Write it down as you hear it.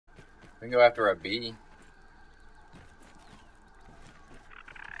We can go after a bee.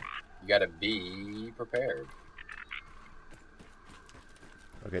 You gotta be prepared.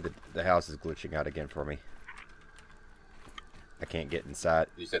 Okay, the house is glitching out again for me. I can't get inside.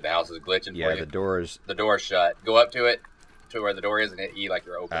 You said the house is glitching for you? Yeah, the door's... The door's shut. Go up to it, to where the door is, and hit E like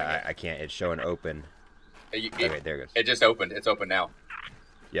you're opening it. I can't. It's showing open. Okay, there it goes. It just opened. It's open now.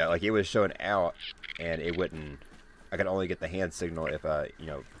 Yeah, like it was showing out, and it wouldn't... I could only get the hand signal if I,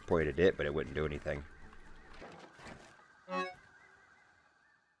 pointed it, but it wouldn't do anything.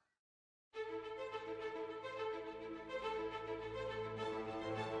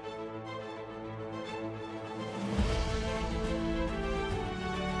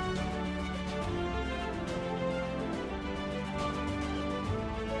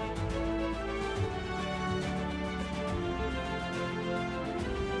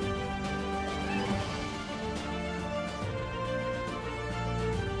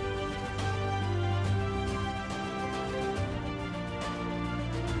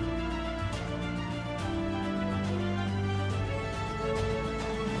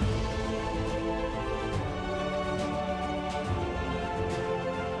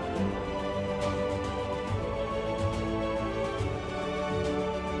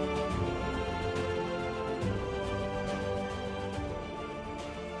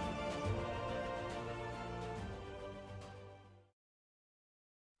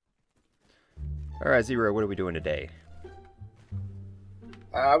 Alright, Zero, what are we doing today?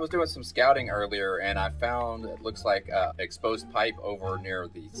 I was doing some scouting earlier, and I found, it looks like exposed pipe over near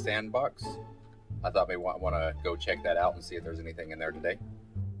the sandbox. I thought maybe want to go check that out and see if there's anything in there today.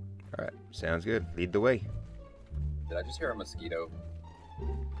 Alright, sounds good. Lead the way. Did I just hear a mosquito?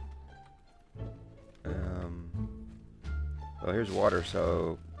 Well, here's water,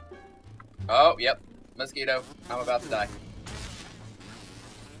 so... Oh, yep. Mosquito. I'm about to die.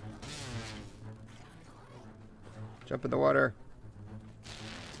 Jump in the water.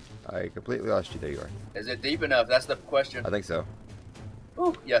 I completely lost you. There you are. Is it deep enough? That's the question. I think so.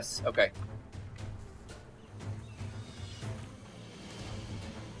 Oh, yes. Okay.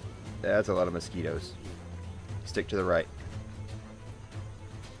 That's a lot of mosquitoes. Stick to the right.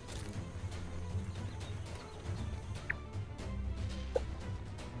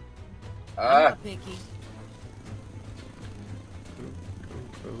 I'm not picky.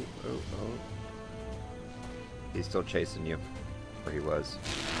 Oh. He's still chasing you. Or he was.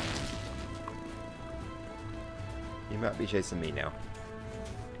 He might be chasing me now.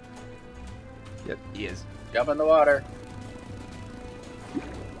 Yep, he is. Jump in the water.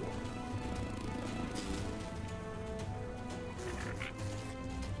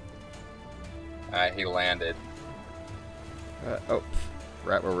 Alright, he landed. Oh,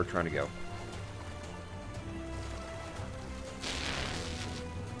 right where we're trying to go.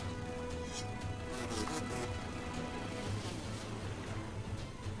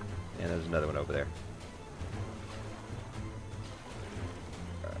 And there's another one over there.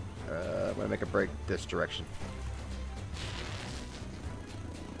 I'm gonna make a break this direction.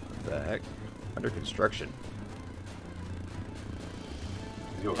 What the heck? Under construction.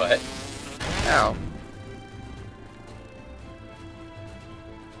 You what? Ow.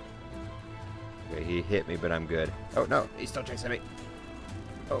 Okay, he hit me, but I'm good. Oh no, he's still chasing me.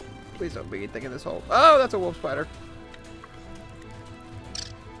 Oh, please don't be anything in this hole. Oh, that's a wolf spider.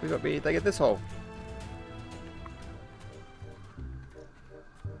 Please don't be anything in this hole.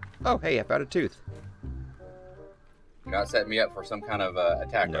 Oh, hey, I found a tooth. You're not setting me up for some kind of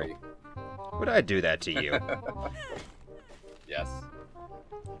attack, No. are you? Would I do that to you? Yes.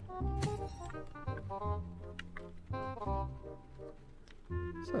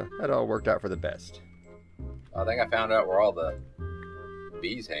 So, that all worked out for the best. I think I found out where all the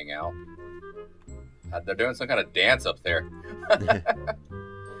bees hang out. They're doing some kind of dance up there.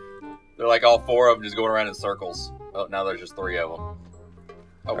 They're like all four of them just going around in circles. Oh, now there's just three of them.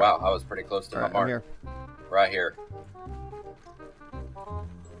 Oh, wow. I was pretty close to my Alright, mark. I'm here. Right here.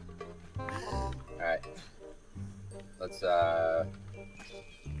 Alright. Let's,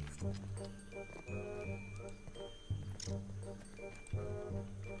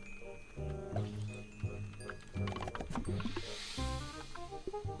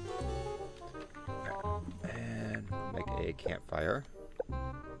 And make a campfire.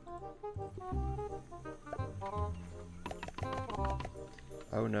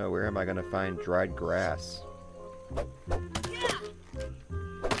 Oh no, where am I going to find dried grass?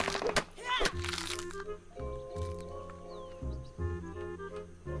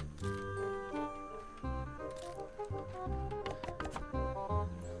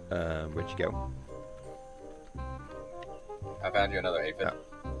 Where'd you go? I found you another aphid.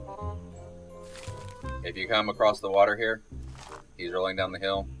 Oh. If you come across the water here, he's rolling down the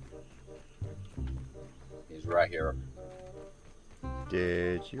hill. He's right here.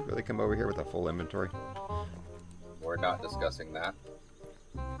 Did you really come over here with a full inventory? We're not discussing that.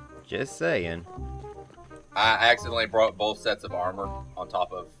 Just saying. I accidentally brought both sets of armor on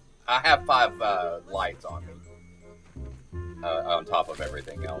top of... I have 5 lights on me. On top of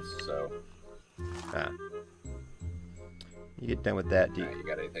everything else, so... Ah. You get done with that, do you... You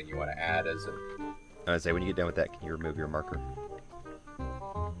got anything you want to add as a... I was say, when you get done with that, can you remove your marker?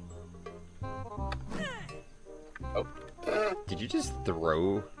 Oh. Did you just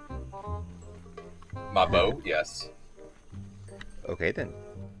throw... My bow? Yes. Okay, then.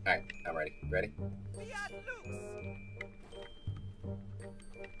 Alright, I'm ready. Ready?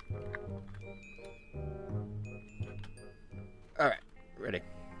 Alright, ready.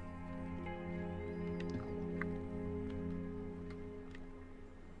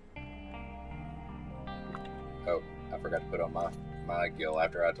 Oh, I forgot to put on my gill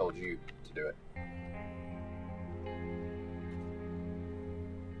after I told you to do it.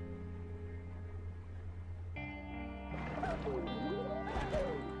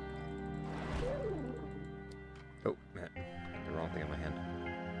 Oh, man. The wrong thing in my hand.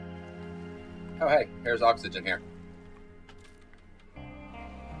 Oh, hey, there's oxygen here.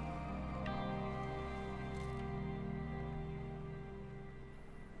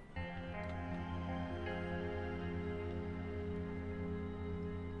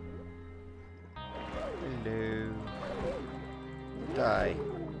 Hello. Die.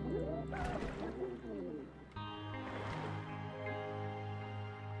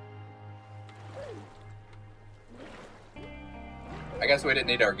 I guess we didn't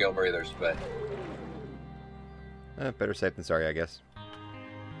need our gill breathers, but... Better safe than sorry, I guess.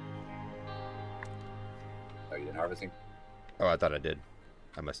 Oh, you didn't harvest him? Oh, I thought I did.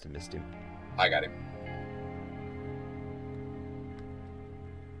 I must have missed him. I got him.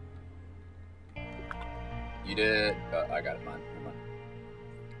 You did... I got it, mine. Never mind.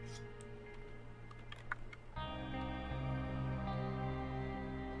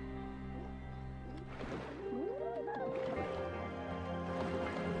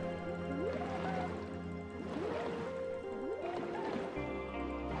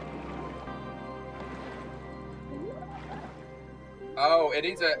 Oh, it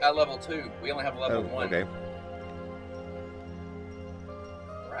needs a level 2. We only have a level 1. Okay.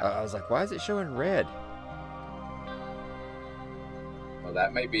 I was like, why is it showing red? Well,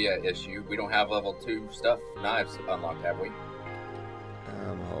 that may be an issue. We don't have level 2 stuff, knives unlocked, have we?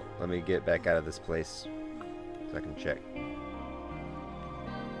 Let me get back out of this place so I can check.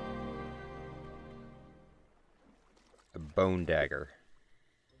 A bone dagger.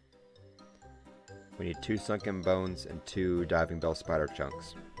 We need 2 sunken bones and 2 diving bell spider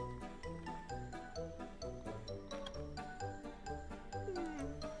chunks.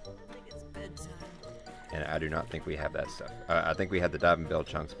 And I do not think we have that stuff. I think we had the diving bell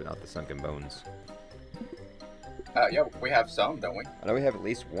chunks, but not the sunken bones. Yeah, we have some, don't we? I know we have at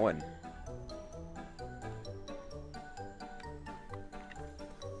least 1.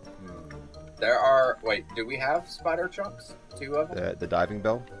 There are... Wait, do we have spider chunks? 2 of them? The diving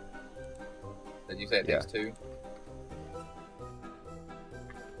bell? Did you say it takes 2?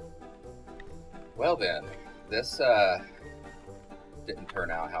 Well then, this didn't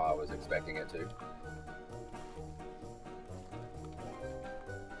turn out how I was expecting it to.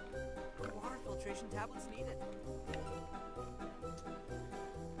 Water filtration tablets needed.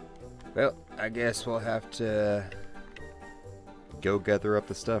 Well, I guess we'll have to go gather up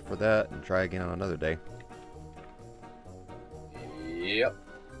the stuff for that and try again on another day. Yep.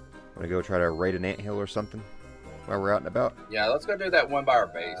 Want to go try to raid an anthill or something while we're out and about? Yeah, let's go do that one by our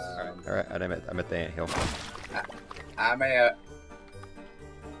base. Alright, I'm at the anthill. I'm a...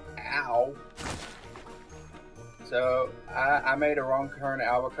 Ow. So, I made a wrong turn at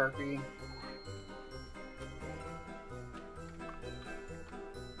Albuquerque.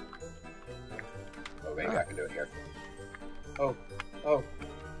 Oh, maybe I can do it here. Oh.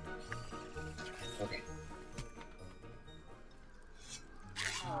 Okay.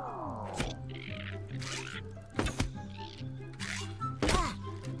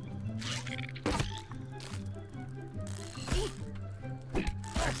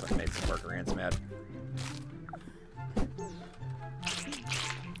 Excellent, made some worker ants mad.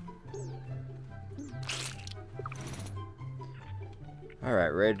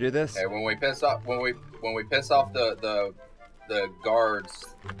 Alright, ready to do this? Hey, when we piss off the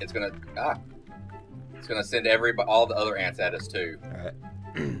guards, it's gonna send all the other ants at us too. Alright.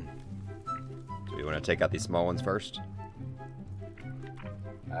 Do we want to take out these small ones first?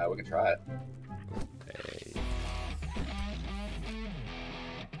 We can try it. Okay.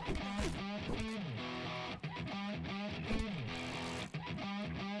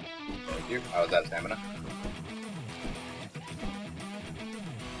 Thank you. I was out of stamina.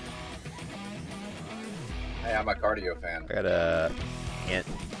 Hey, I'm a cardio fan. I got a ant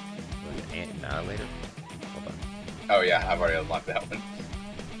annihilator. Hold on. Oh yeah, I've already unlocked that one.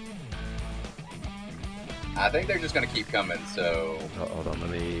 I think they're just gonna keep coming, so... Oh, hold on, let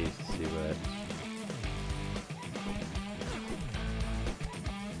me see what...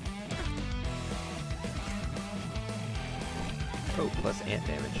 Oh, plus ant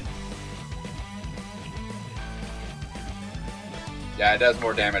damage. Yeah, it does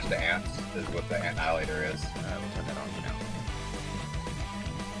more damage to ants, is what the ant annihilator is. We'll turn that on now.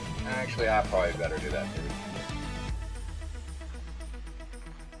 Actually, I probably better do that too.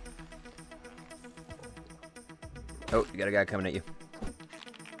 Oh, you got a guy coming at you.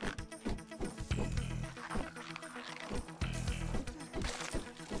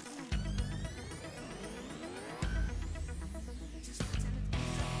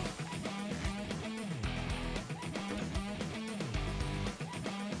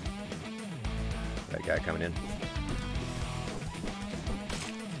 That guy coming in.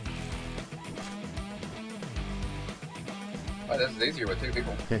 Oh, this is easier with 2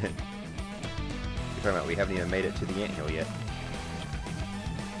 people. You're talking about we haven't even made it to the anthill yet.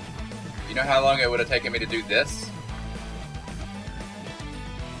 You know how long it would have taken me to do this?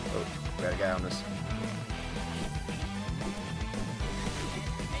 Oh, we got a guy on this.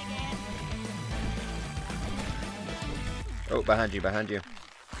 Oh, behind you, behind you.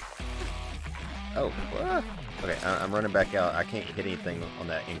 Oh, what? Okay, I'm running back out. I can't hit anything on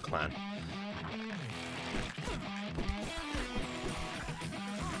that incline.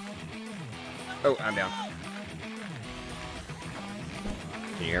 Oh, I'm down.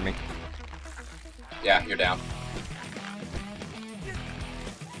 Can you hear me? Yeah, you're down.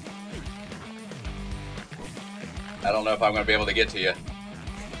 I don't know if I'm going to be able to get to you.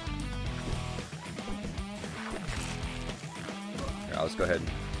 Here, I'll just go ahead and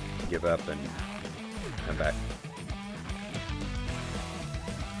give up and come back.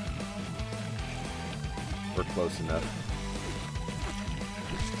 We're close enough.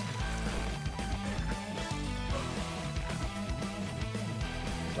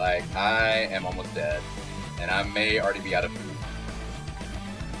 Like, I am almost dead, and I may already be out of food.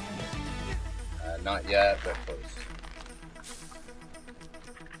 Not yet, but close.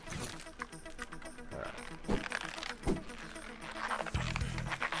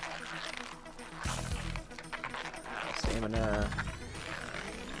 Stamina.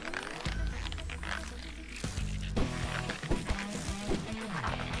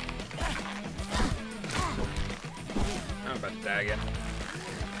 I'm about to die again.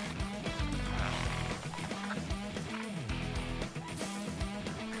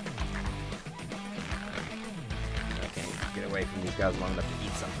 Get away from these guys long enough to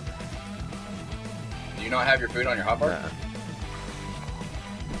eat something. Do you not have your food on your hotbar? Nuh-uh.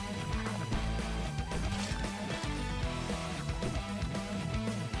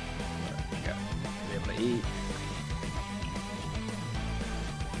 Yeah, be able to eat.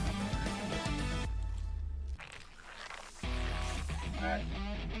 Alright.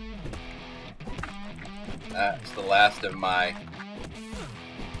 That's the last of my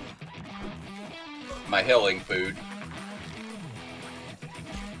healing food.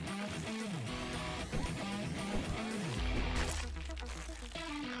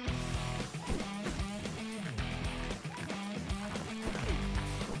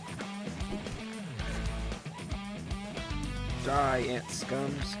 Die, ant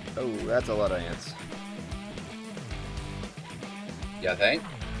scums. Oh, that's a lot of ants. You think?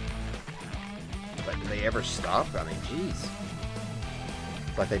 But do they ever stop? I mean, jeez.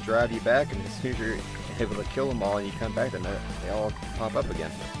 It's like they drive you back, and as soon as you're able to kill them all and you come back, then they all pop up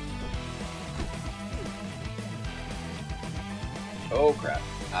again. Oh crap.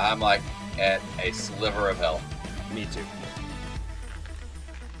 I'm like at a sliver of health. Me too.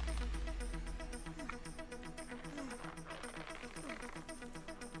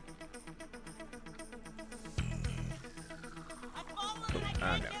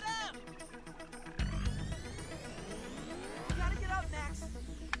 I know. Gotta get up, Max.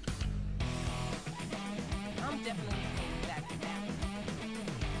 I'm definitely taking back to that.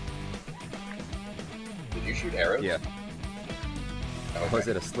 Did you shoot arrows? Yeah. Okay. I was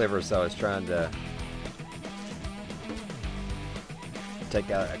at a sliver, so I was trying to take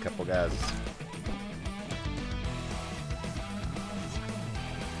out a couple guys.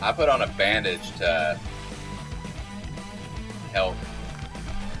 I put on a bandage to help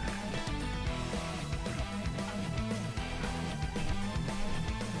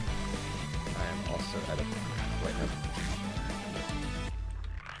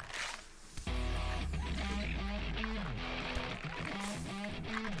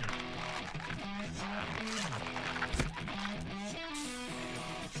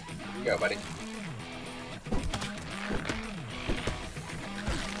go, buddy.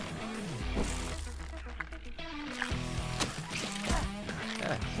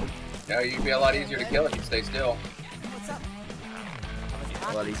 Ah, No, you'd be a lot easier to kill if you stay still. What's up?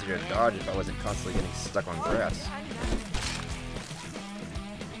 a lot easier to dodge if I wasn't constantly getting stuck on grass.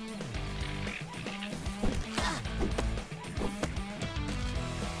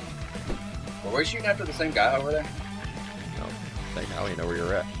 Were we shooting after the same guy over there? No, thank now you know where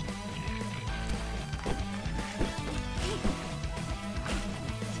you're at.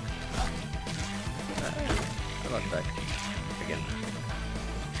 Come on back. Again.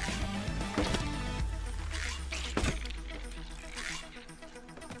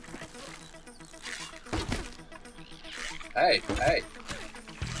 Hey, hey.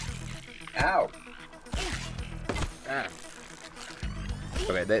 Ow. Ah.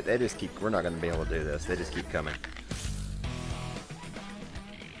 Okay, they just keep, we're not going to be able to do this. They just keep coming.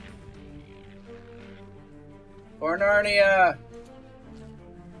 For Narnia.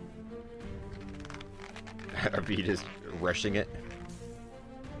 Are you just rushing it?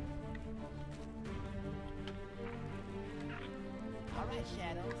 All right,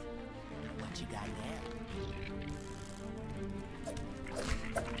 Shadows. What you got now?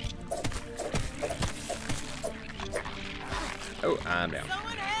 Oh, I'm down.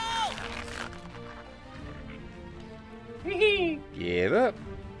 Someone help! Give up.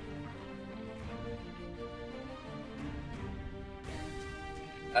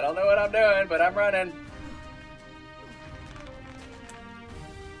 I don't know what I'm doing, but I'm running.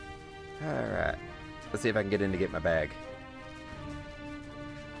 Alright. Let's see if I can get in to get my bag.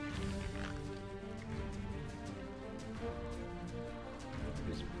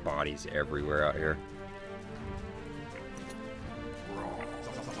 There's bodies everywhere out here.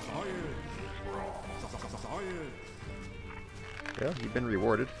 Well, you've been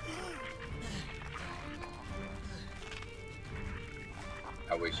rewarded.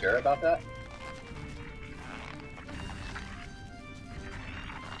 Are we sure about that?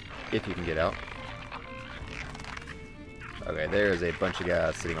 If you can get out. Okay, there's a bunch of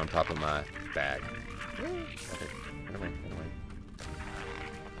guys sitting on top of my bag. Run away, run away.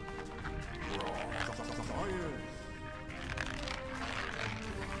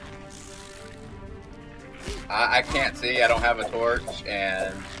 I can't see. I don't have a torch,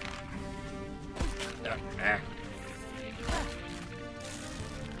 and Ah.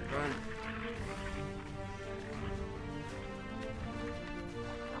 Run.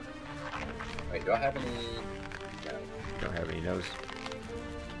 wait, do I have any? No. Don't have any nose.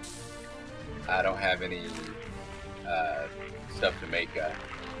 I don't have any stuff to make.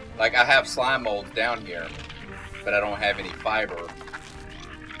 Like I have slime molds down here, but I don't have any fiber.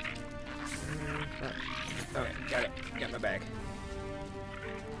 Okay, got it. Got my bag.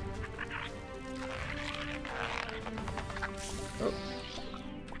 Oh.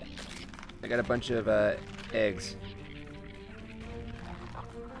 I got a bunch of eggs.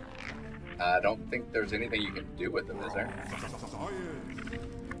 I don't think there's anything you can do with them, is there? I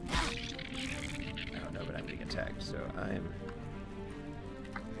don't know, but I'm getting attacked, so I'm...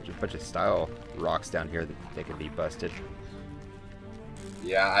 There's a bunch of style rocks down here that they can be busted.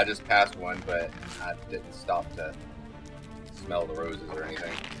 Yeah, I just passed one, but I didn't stop to smell the roses or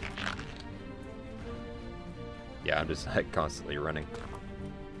anything. Yeah, I'm just like constantly running.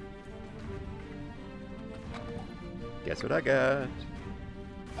 Guess what I got?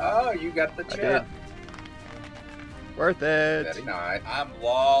 Oh, you got the I chip. did. Worth it. Very nice. I'm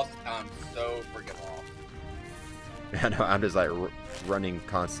lost. I'm so freaking lost. I know, I'm just like running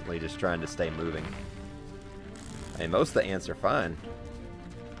constantly, just trying to stay moving. I mean, most of the ants are fine.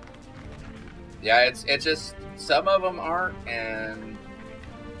 Yeah, it's just some of them aren't, and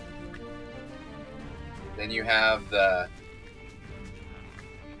then you have the.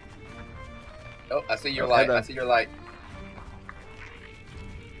 Oh, I see your light. I see your light.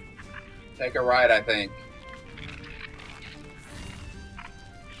 Take a right, I think.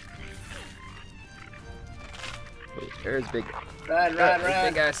 Wait, there's big. Run, run, there's run.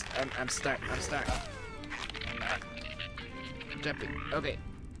 big guys. I'm stuck. I'm stuck. Jumping. Okay.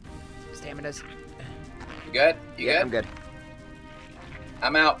 Stamina's. You good? You Yeah, good? I'm good.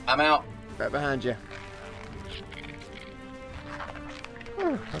 I'm out. I'm out. Right behind you.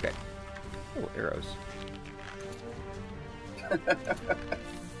 Whew, okay. Oh, arrows.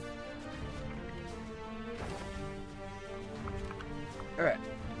 Alright.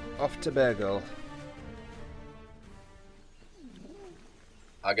 Off to Burgle.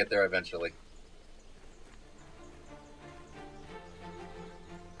 I'll get there eventually.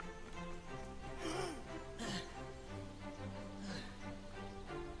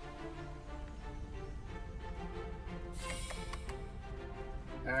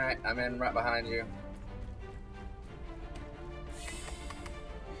 I'm in right behind you.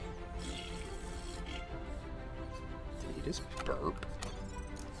 Did he just burp?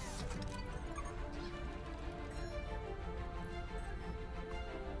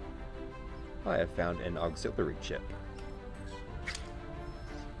 I have found an auxiliary chip.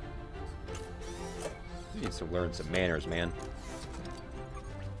 You need to learn some manners, man.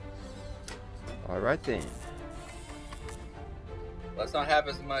 Alright then. Let's not have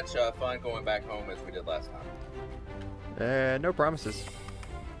as much fun going back home as we did last time. No promises.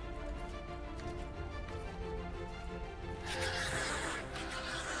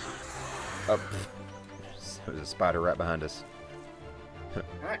 Oh, there's a spider right behind us.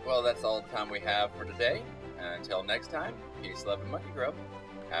 Alright, well, that's all the time we have for today. Until next time, peace, love, and monkey grub.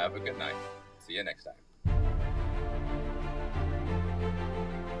 Have a good night. See you next time.